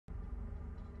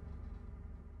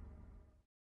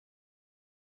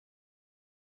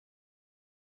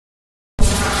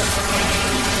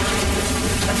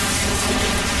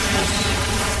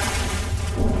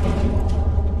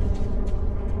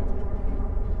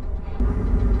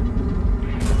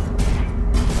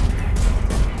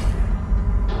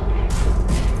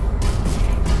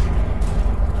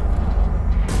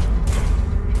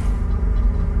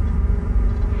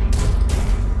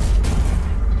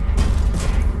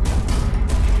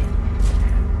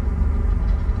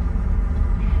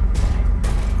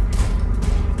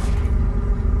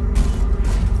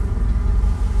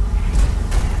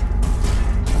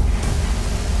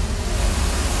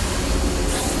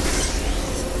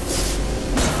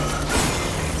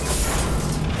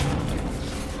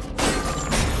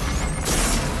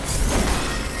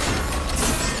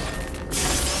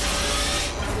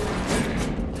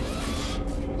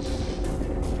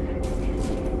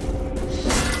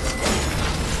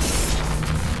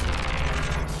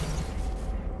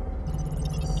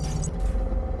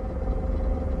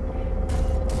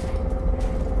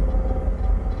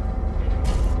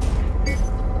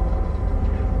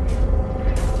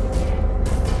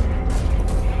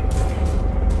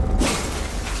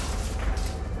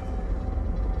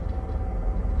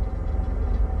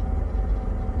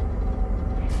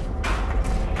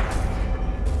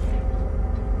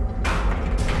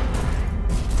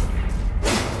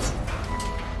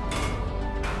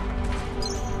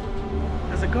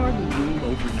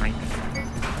overnight?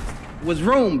 Was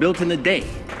Rome built in a day?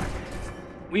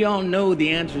 We all know the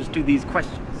answers to these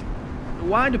questions.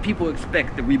 Why do people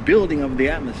expect the rebuilding of the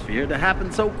atmosphere to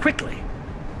happen so quickly?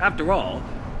 After all,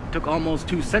 it took almost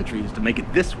 2 centuries to make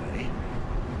it this way.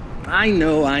 I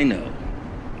know.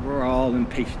 We're all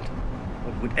impatient.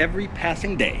 But with every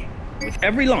passing day, with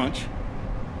every launch,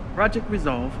 Project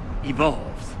Resolve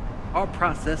evolves. Our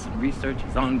process and research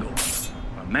is ongoing.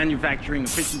 From manufacturing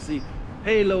efficiency,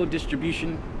 payload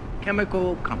distribution,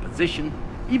 chemical composition,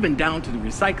 even down to the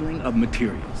recycling of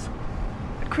materials.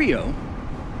 At Creo,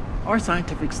 our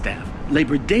scientific staff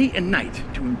labor day and night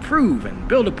to improve and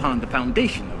build upon the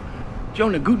foundation of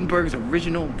Jonah Gutenberg's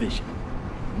original vision.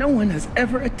 No one has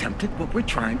ever attempted what we're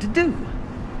trying to do.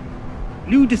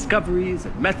 New discoveries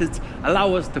and methods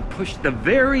allow us to push the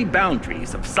very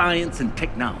boundaries of science and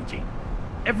technology.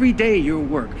 Every day your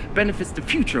work benefits the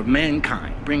future of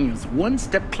mankind, bringing us one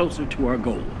step closer to our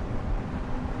goal.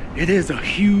 It is a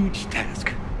huge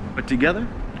task, but together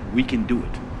we can do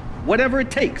it. Whatever it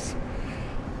takes.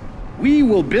 We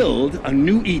will build a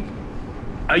new Eden,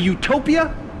 a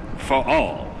utopia for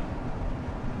all.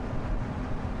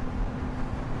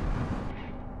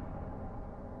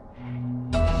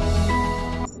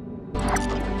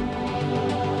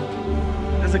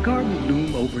 Does a garden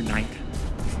bloom overnight?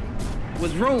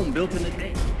 Was Rome built in a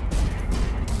day?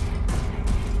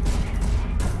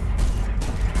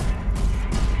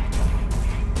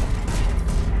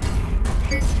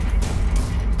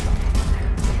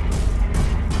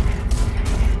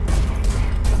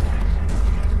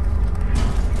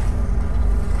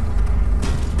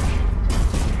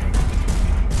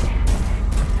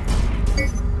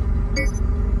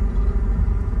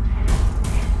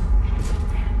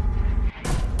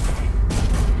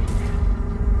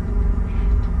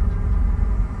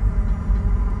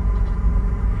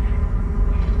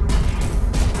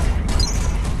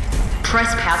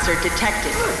 Trespasser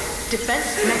detected.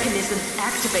 Defense mechanism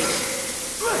activated.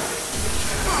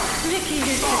 Mickey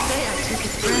used to say I took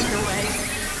his breath away.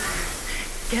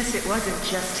 Guess it wasn't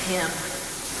just him.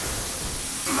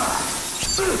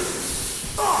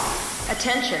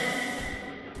 Attention.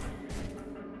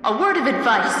 A word of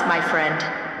advice, my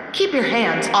friend. Keep your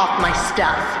hands off my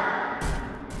stuff.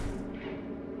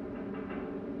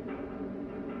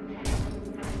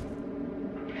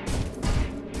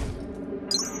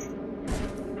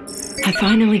 I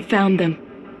finally found them.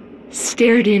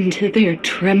 Stared into their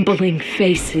trembling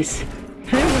faces.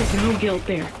 There was no guilt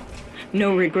there.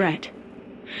 No regret.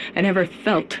 I never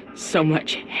felt so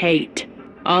much hate.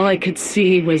 All I could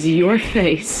see was your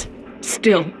face.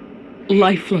 Still,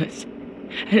 lifeless.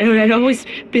 And it had always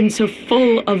been so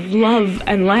full of love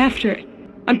and laughter.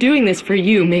 I'm doing this for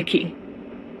you, Mickey.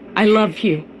 I love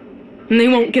you. And they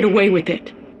won't get away with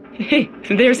it. Hey,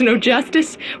 if there's no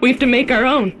justice, we have to make our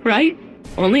own, right?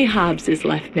 Only Hobbs is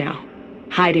left now,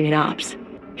 hiding in Ops.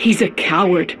 He's a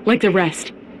coward, like the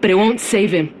rest, but it won't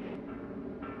save him.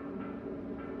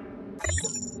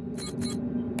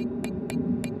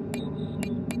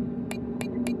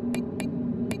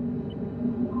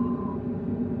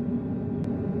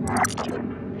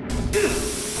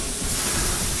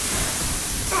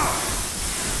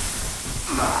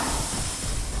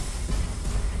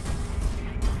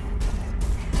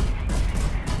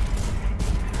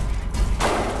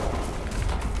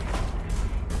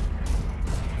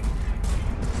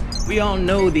 We all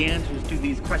know the answers to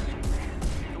these questions.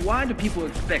 Why do people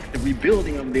expect the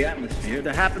rebuilding of the atmosphere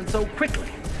to happen so quickly?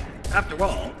 After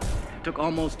all, it took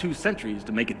almost 2 centuries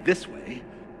to make it this way.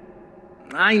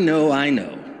 I know.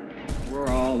 We're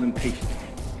all impatient.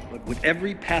 But with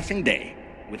every passing day,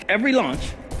 with every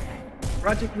launch,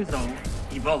 Project Resolve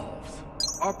evolves.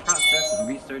 Our process and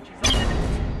research is ongoing.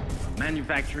 From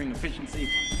manufacturing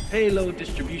efficiency, payload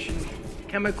distribution,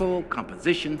 chemical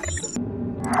composition,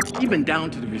 even down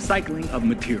to the recycling of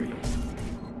materials.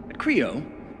 At Creo,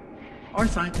 our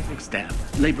scientific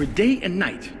staff labor day and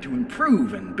night to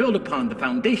improve and build upon the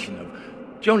foundation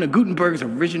of Jonah Gutenberg's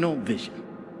original vision.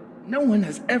 No one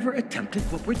has ever attempted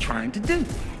what we're trying to do.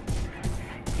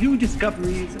 New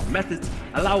discoveries and methods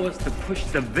allow us to push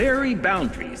the very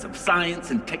boundaries of science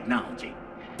and technology.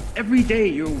 Every day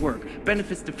your work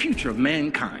benefits the future of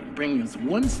mankind, bringing us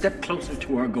one step closer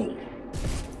to our goal.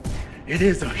 It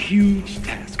is a huge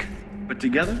task, but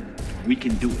together we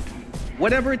can do it.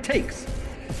 Whatever it takes.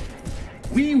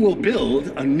 We will build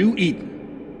a new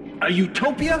Eden, a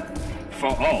utopia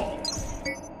for all.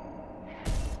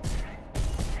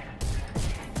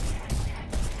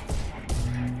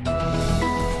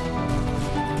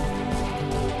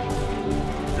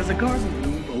 Does a garden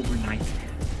bloom overnight?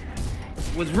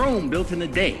 Was Rome built in a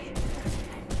day?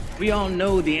 We all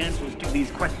know the answers to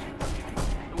these questions.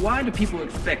 Why do people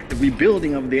expect the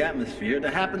rebuilding of the atmosphere to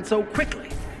happen so quickly?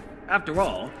 After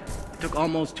all, it took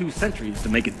almost 2 centuries to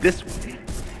make it this way.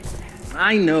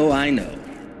 I know.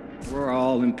 We're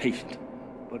all impatient.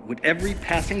 But with every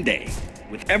passing day,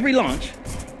 with every launch,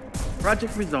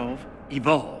 Project Resolve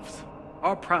evolves.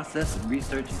 Our process of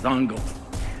research is ongoing.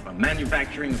 From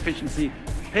manufacturing efficiency,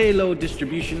 payload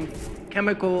distribution,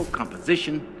 chemical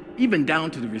composition, even down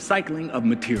to the recycling of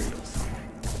materials.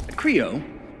 At Creo,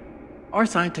 our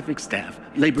scientific staff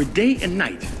labor day and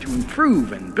night to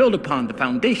improve and build upon the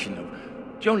foundation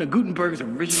of Jonah Gutenberg's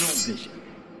original vision.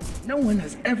 No one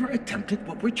has ever attempted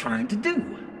what we're trying to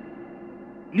do.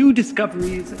 New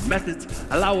discoveries and methods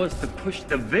allow us to push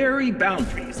the very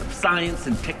boundaries of science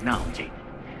and technology.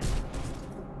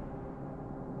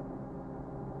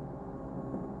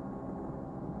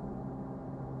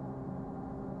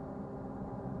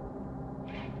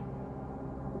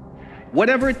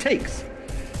 Whatever it takes,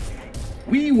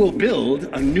 we will build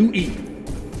a new Eden,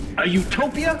 a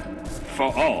utopia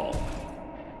for all.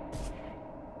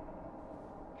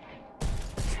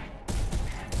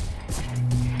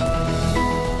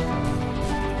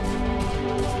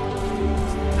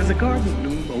 Does a garden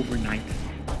bloom overnight?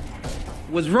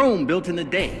 Was Rome built in a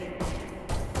day?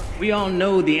 We all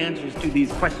know the answers to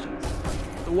these questions.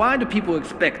 So why do people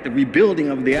expect the rebuilding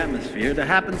of the atmosphere to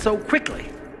happen so quickly?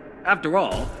 After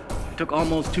all, it took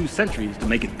almost 2 centuries to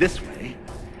make it this way.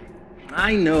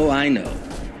 I know.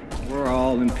 We're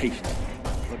all impatient.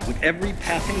 But with every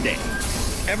passing day,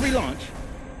 every launch,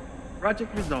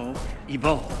 Project Resolve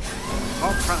evolves.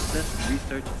 Our process of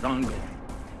research is ongoing.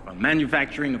 From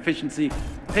manufacturing efficiency,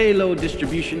 payload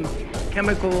distribution,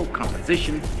 chemical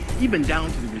composition, even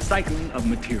down to the recycling of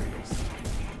materials.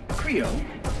 At Creo,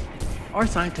 our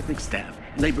scientific staff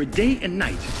labor day and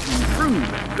night to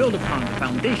improve and build upon the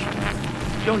foundation of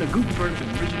Jonah Gutenberg's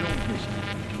original vision.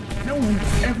 No one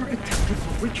has ever attempted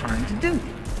what we're trying to do.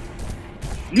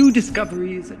 New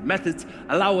discoveries and methods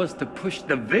allow us to push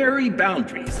the very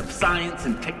boundaries of science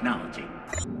and technology.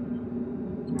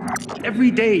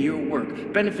 Every day your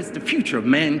work benefits the future of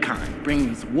mankind, bringing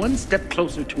us one step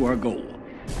closer to our goal.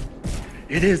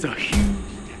 It is a huge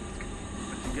task,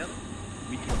 but together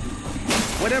we can do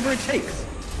it. Whatever it takes.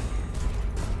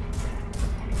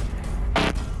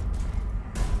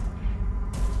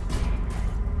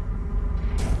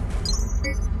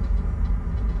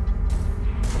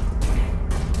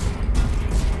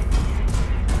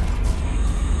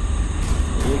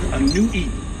 A new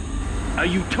Eden, a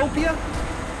utopia.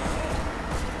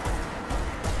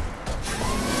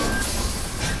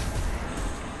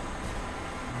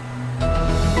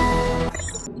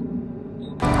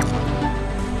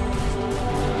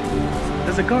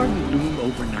 Does a garden bloom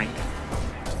overnight?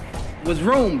 Was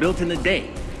Rome built in a day?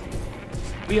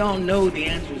 We all know the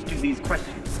answers to these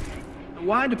questions.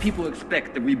 Why do people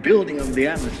expect the rebuilding of the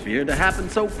atmosphere to happen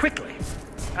so quickly?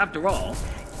 After all,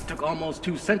 it took almost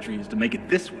 2 centuries to make it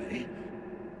this way.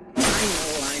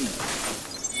 I know.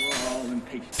 We're all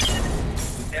impatient.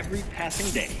 With every passing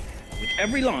day, with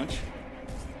every launch,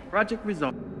 Project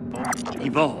Resolve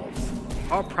evolves.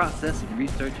 Our process of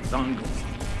research is ongoing.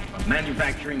 From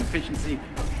manufacturing efficiency,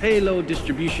 payload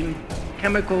distribution,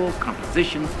 chemical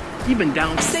composition, even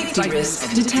down to safety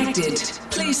risk detected.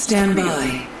 Please stand by.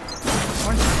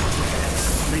 Our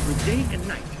scientists labor day and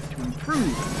night to improve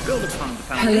and build upon the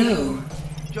foundation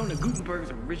of Jonah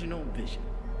Gutenberg's original vision.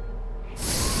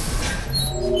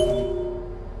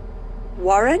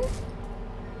 Warren?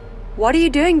 What are you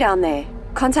doing down there?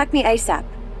 Contact me ASAP.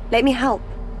 Let me help.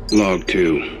 Log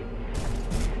 2.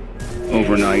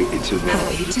 Overnight, it's Happy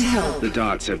evolved. to help. The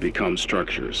dots have become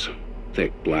structures.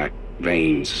 Thick black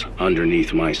veins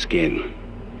underneath my skin.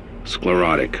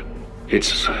 Sclerotic.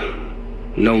 It's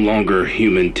no longer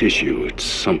human tissue, it's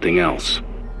something else.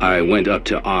 I went up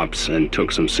to Ops and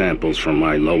took some samples from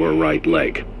my lower right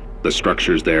leg. The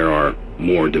structures there are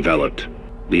more developed.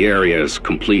 The area is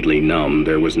completely numb,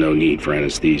 there was no need for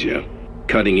anesthesia.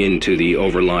 Cutting into the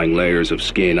overlying layers of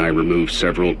skin, I removed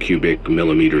several cubic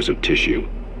millimeters of tissue.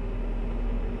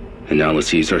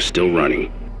 Analyses are still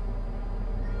running.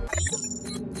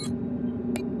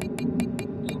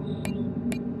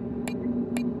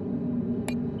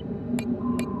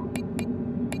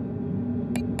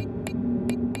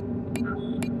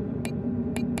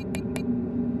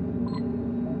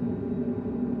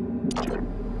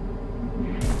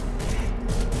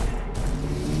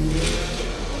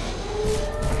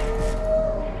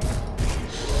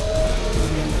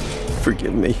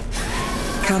 Forgive me.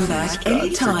 Come back God,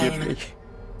 anytime. forgive me.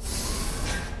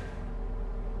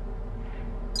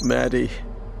 Maddie,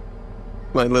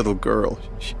 my little girl,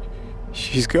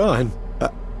 She's gone.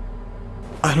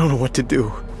 I don't know what to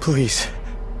do. Please.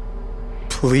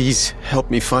 Please help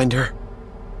me find her.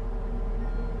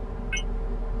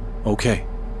 Okay,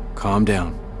 calm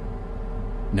down.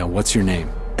 Now, what's your name?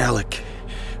 Alec.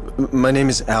 My name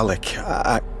is Alec.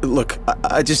 Look,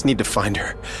 I just need to find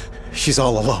her. She's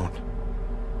all alone.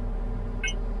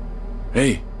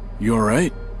 Hey, you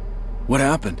alright? What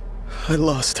happened? I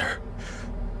lost her.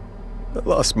 I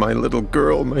lost my little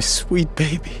girl, my sweet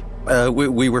baby.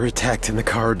 We were attacked in the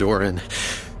corridor and...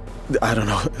 I don't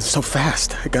know, so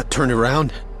fast. I got turned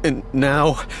around, and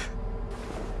now...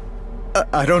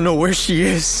 I don't know where she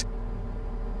is.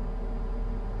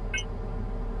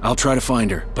 I'll try to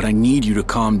find her, but I need you to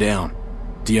calm down.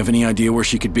 Do you have any idea where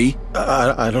she could be?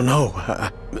 I don't know.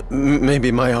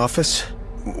 Maybe my office?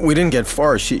 We didn't get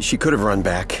far. She could have run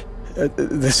back.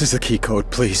 This is the key code,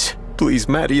 please. Please,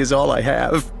 Maddie is all I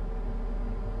have.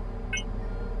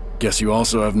 Guess you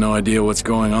also have no idea what's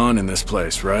going on in this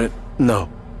place, right? No,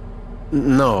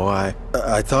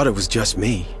 I thought it was just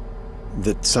me.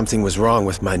 That something was wrong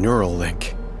with my neural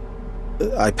link.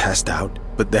 I passed out,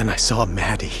 but then I saw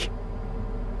Maddie.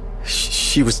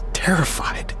 She was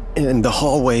terrified. And the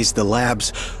hallways, the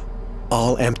labs,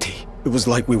 all empty. It was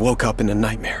like we woke up in a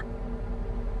nightmare.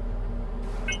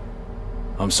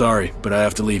 I'm sorry, but I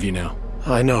have to leave you now.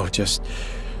 I know, just...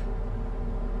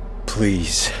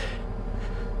 please...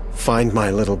 find my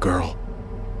little girl.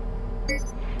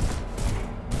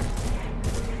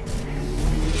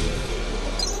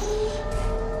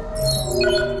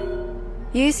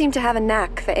 You seem to have a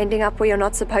knack for ending up where you're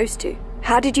not supposed to.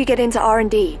 How did you get into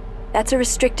R&D? That's a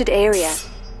restricted area.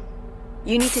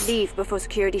 You need to leave before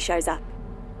security shows up.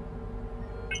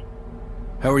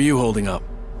 How are you holding up?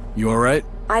 You alright?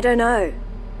 I don't know.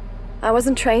 I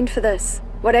wasn't trained for this.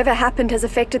 Whatever happened has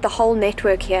affected the whole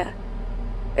network here.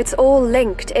 It's all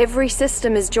linked. Every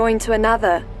system is joined to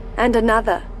another, and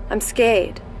another. I'm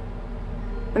scared.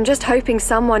 I'm just hoping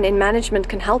someone in management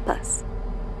can help us.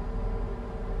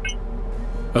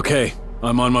 Okay,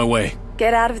 I'm on my way.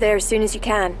 Get out of there as soon as you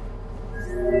can.